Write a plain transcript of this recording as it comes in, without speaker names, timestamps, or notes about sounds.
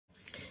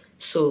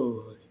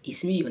So,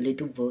 it's me, your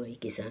little boy,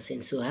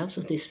 Kisansen. So, I have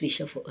something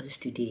special for us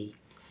today.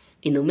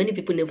 Many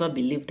people never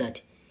believe that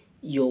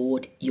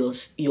your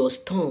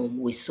storm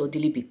will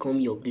suddenly become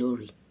your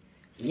glory.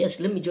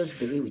 Yes, let me just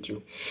be real with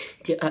you.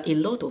 There are a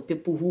lot of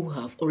people who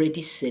have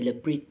already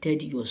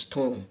celebrated your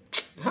storm.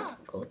 Ah,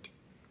 God.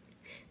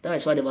 That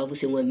is why the Bible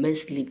says, when men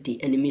sleep,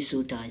 the enemy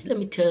so dies. Let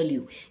me tell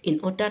you, in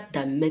other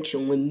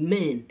dimension, when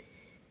men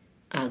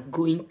are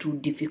going through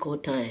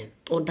difficult time,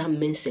 other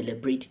men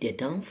celebrate their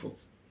downfall.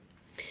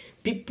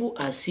 People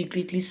are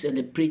secretly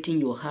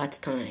celebrating your hard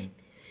time.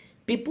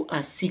 People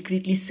are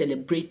secretly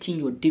celebrating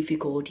your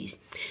difficulties.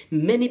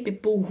 Many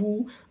people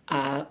who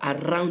are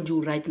around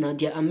you right now,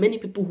 there are many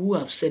people who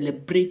have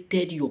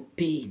celebrated your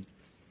pain.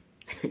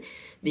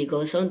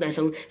 Because sometimes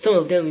some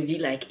of them will be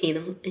like,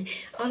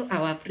 all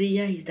our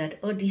prayer is that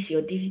all this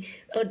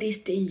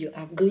thing you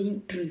are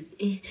going through,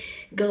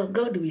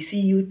 God will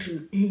see you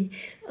through.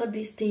 All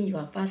these things you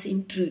are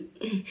passing through,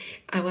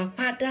 our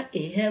Father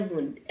in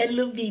heaven,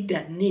 hallowed be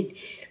thy name.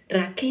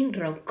 Rakin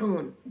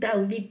Ramkon, that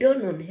will be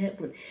done on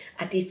heaven,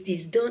 and it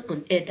is done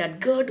on earth, that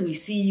God will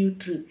see you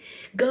through.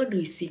 God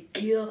will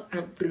secure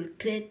and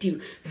protect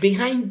you.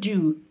 Behind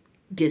you,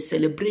 they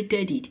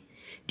celebrated it.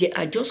 They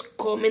are just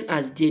coming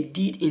as they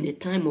did in the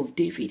time of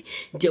David.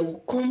 They will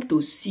come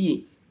to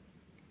see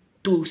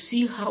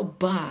how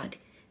bad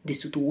the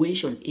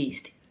situation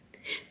is.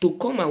 To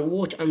come and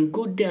watch and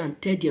go there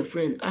and tell their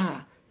friend,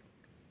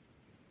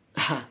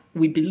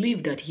 we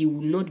believe that he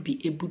will not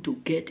be able to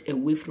get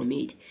away from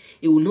it.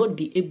 He will not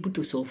be able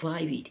to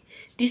survive it.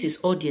 This is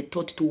all their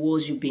thought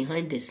towards you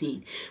behind the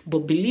scene. But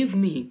believe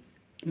me,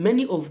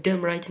 many of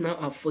them right now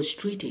are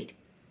frustrated,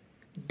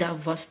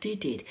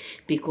 devastated,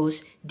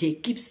 because they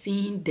keep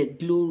seeing the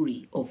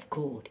glory of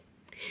God.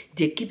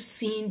 They keep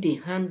seeing the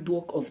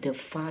handwork of the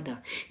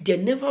Father. They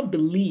never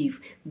believe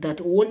that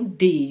one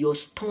day your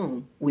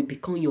storm will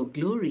become your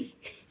glory.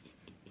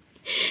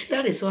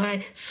 That is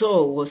why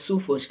Saul was so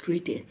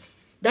frustrated.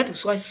 That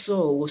is why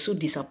Saul was so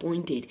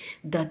disappointed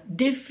that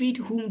David,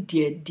 whom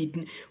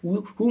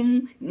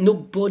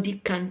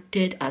nobody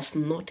counted as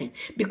nothing,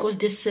 because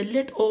they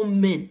select all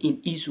men in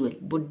Israel,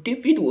 but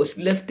David was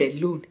left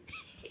alone.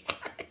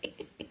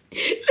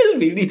 Let's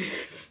be real.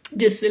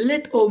 They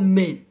select all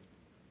men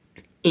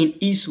in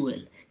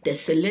Israel. They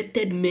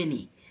selected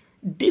many.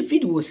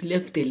 David was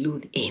left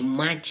alone.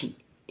 Imagine.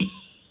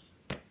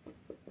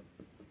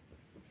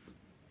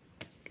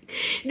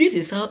 This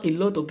is how a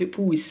lot of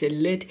people will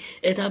select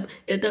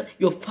either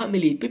your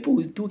family.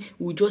 People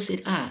will just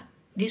say,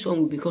 this one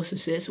will become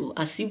successful,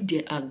 as if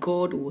they are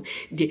God, or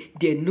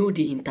they know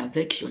the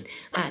intervention.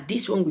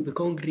 This one will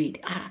become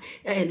great.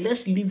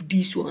 Let's leave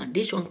this one.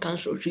 This one can't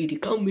succeed.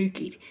 It can't make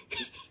it.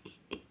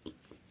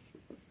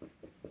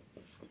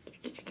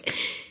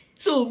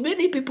 So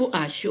many people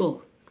are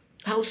sure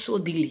how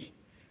suddenly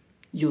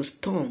your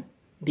storm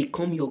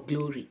become your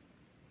glory.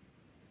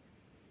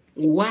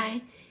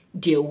 Why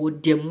their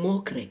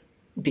mockery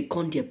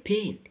become their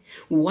pain?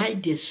 Why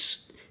their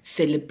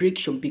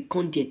celebration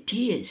become their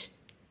tears?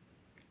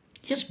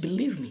 Just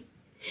believe me.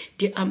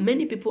 There are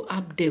many people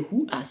out there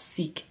who are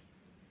sick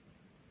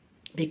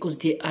because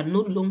they are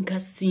no longer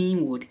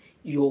seeing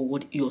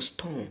your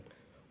storm.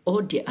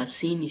 All they are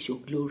seeing is your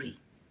glory.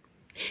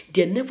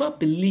 They never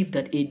believe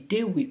that a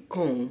day will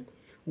come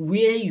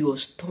where your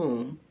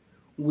storm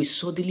will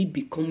suddenly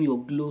become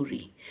your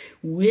glory,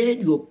 where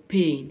your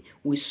pain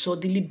will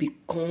suddenly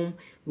become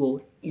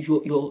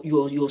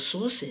your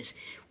sources,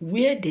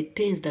 where the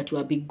things that you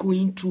have been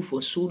going through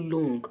for so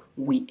long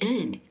will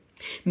end.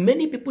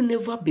 Many people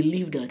never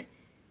believe that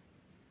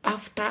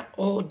after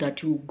all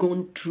that you've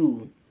gone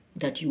through,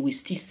 that you will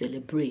still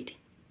celebrate.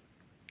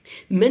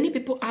 Many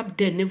people out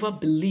there never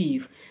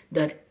believe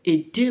that a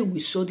day will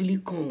suddenly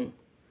come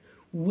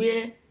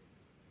where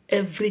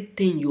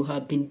everything you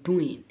have been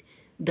doing,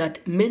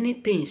 that many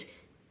things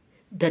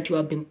that you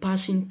have been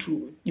passing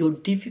through, your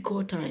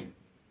difficult time,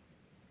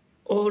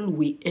 all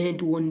will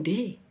end one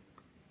day.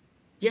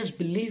 Yes,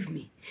 believe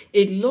me.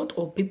 A lot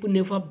of people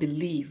never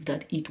believe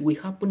that it will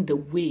happen the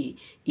way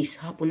it's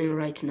happening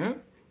right now.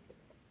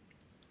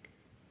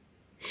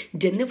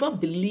 They never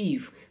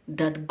believe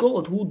that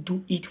God who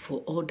do it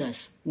for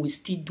others will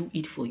still do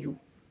it for you.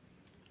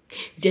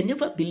 They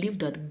never believe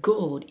that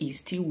God is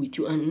still with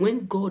you, and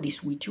when God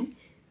is with you,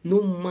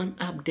 no man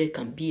up there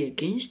can be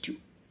against you.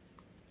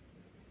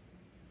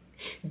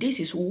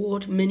 This is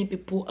what many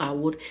people are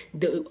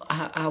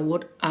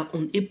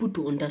unable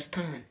to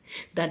understand.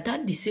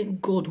 That the same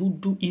God who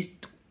do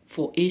it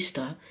for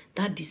Esther,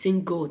 that the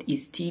same God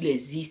is still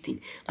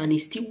existing and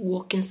is still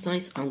working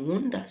signs and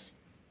wonders.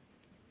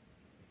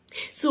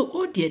 So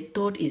all their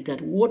thought is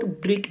that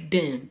what break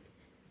them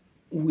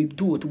will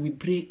do it, will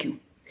break you.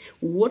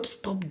 What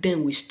stop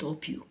them will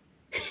stop you.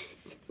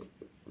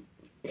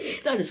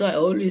 That is why I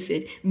always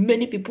said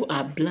many people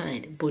are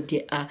blind, but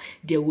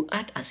they will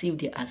act as if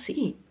they are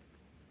seeing.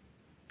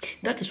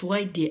 That is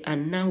why they are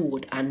now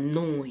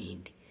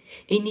annoyed.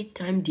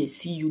 Anytime they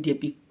see you, they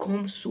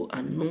become so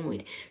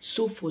annoyed,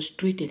 so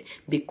frustrated,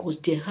 because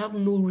they have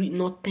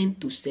nothing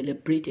to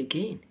celebrate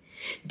again.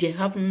 They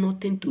have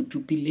nothing to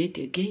jubilate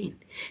again.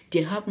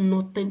 They have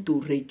nothing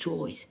to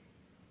rejoice.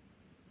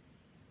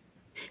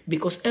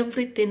 Because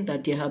everything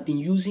that they have been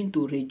using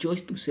to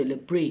rejoice, to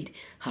celebrate,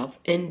 have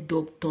ended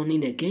up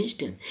turning against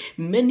them.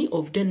 Many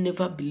of them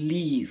never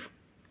believe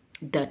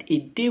that a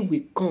day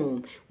will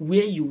come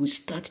where you will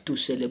start to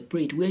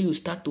celebrate, where you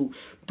start to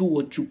do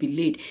or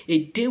jubilate.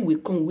 A day will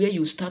come where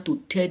you start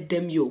to tell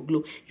them your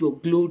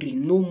glory,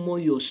 no more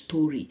your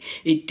story.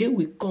 A day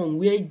will come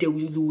where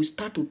you will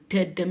start to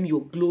tell them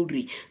your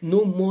glory,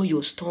 no more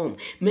your storm.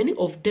 Many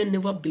of them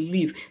never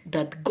believe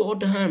that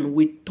God's hand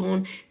will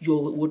turn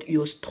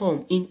your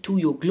storm into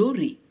your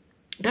glory.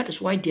 That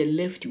is why they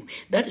left you.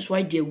 That is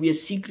why they were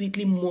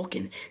secretly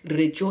mocking,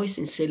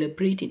 rejoicing,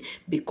 celebrating,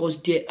 because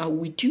they are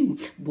with you,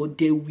 but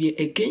they were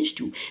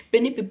against you.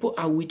 Many people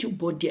are with you,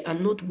 but they are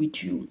not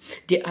with you.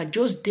 They are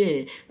just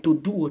there to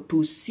do or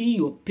to see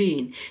your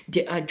pain.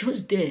 They are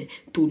just there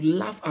to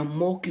laugh and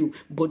mock you.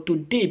 But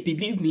today,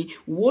 believe me,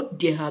 what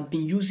they have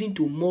been using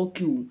to mock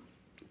you,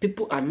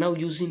 people are now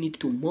using it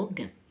to mock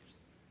them.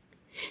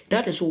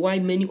 That is why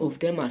many of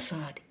them are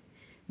sad.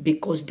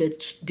 Because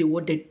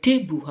the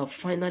table have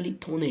finally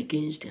turned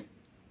against them.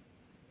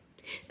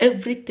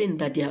 Everything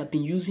that they have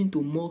been using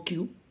to mock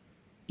you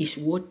is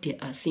what they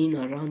are seeing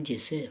around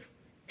yourself.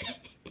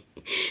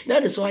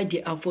 That is why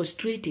they are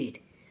frustrated,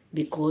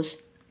 because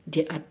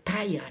they are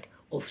tired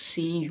of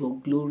seeing your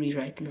glory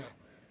right now.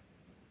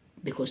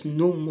 Because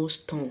no more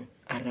storm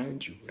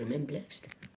around you. Remain blessed.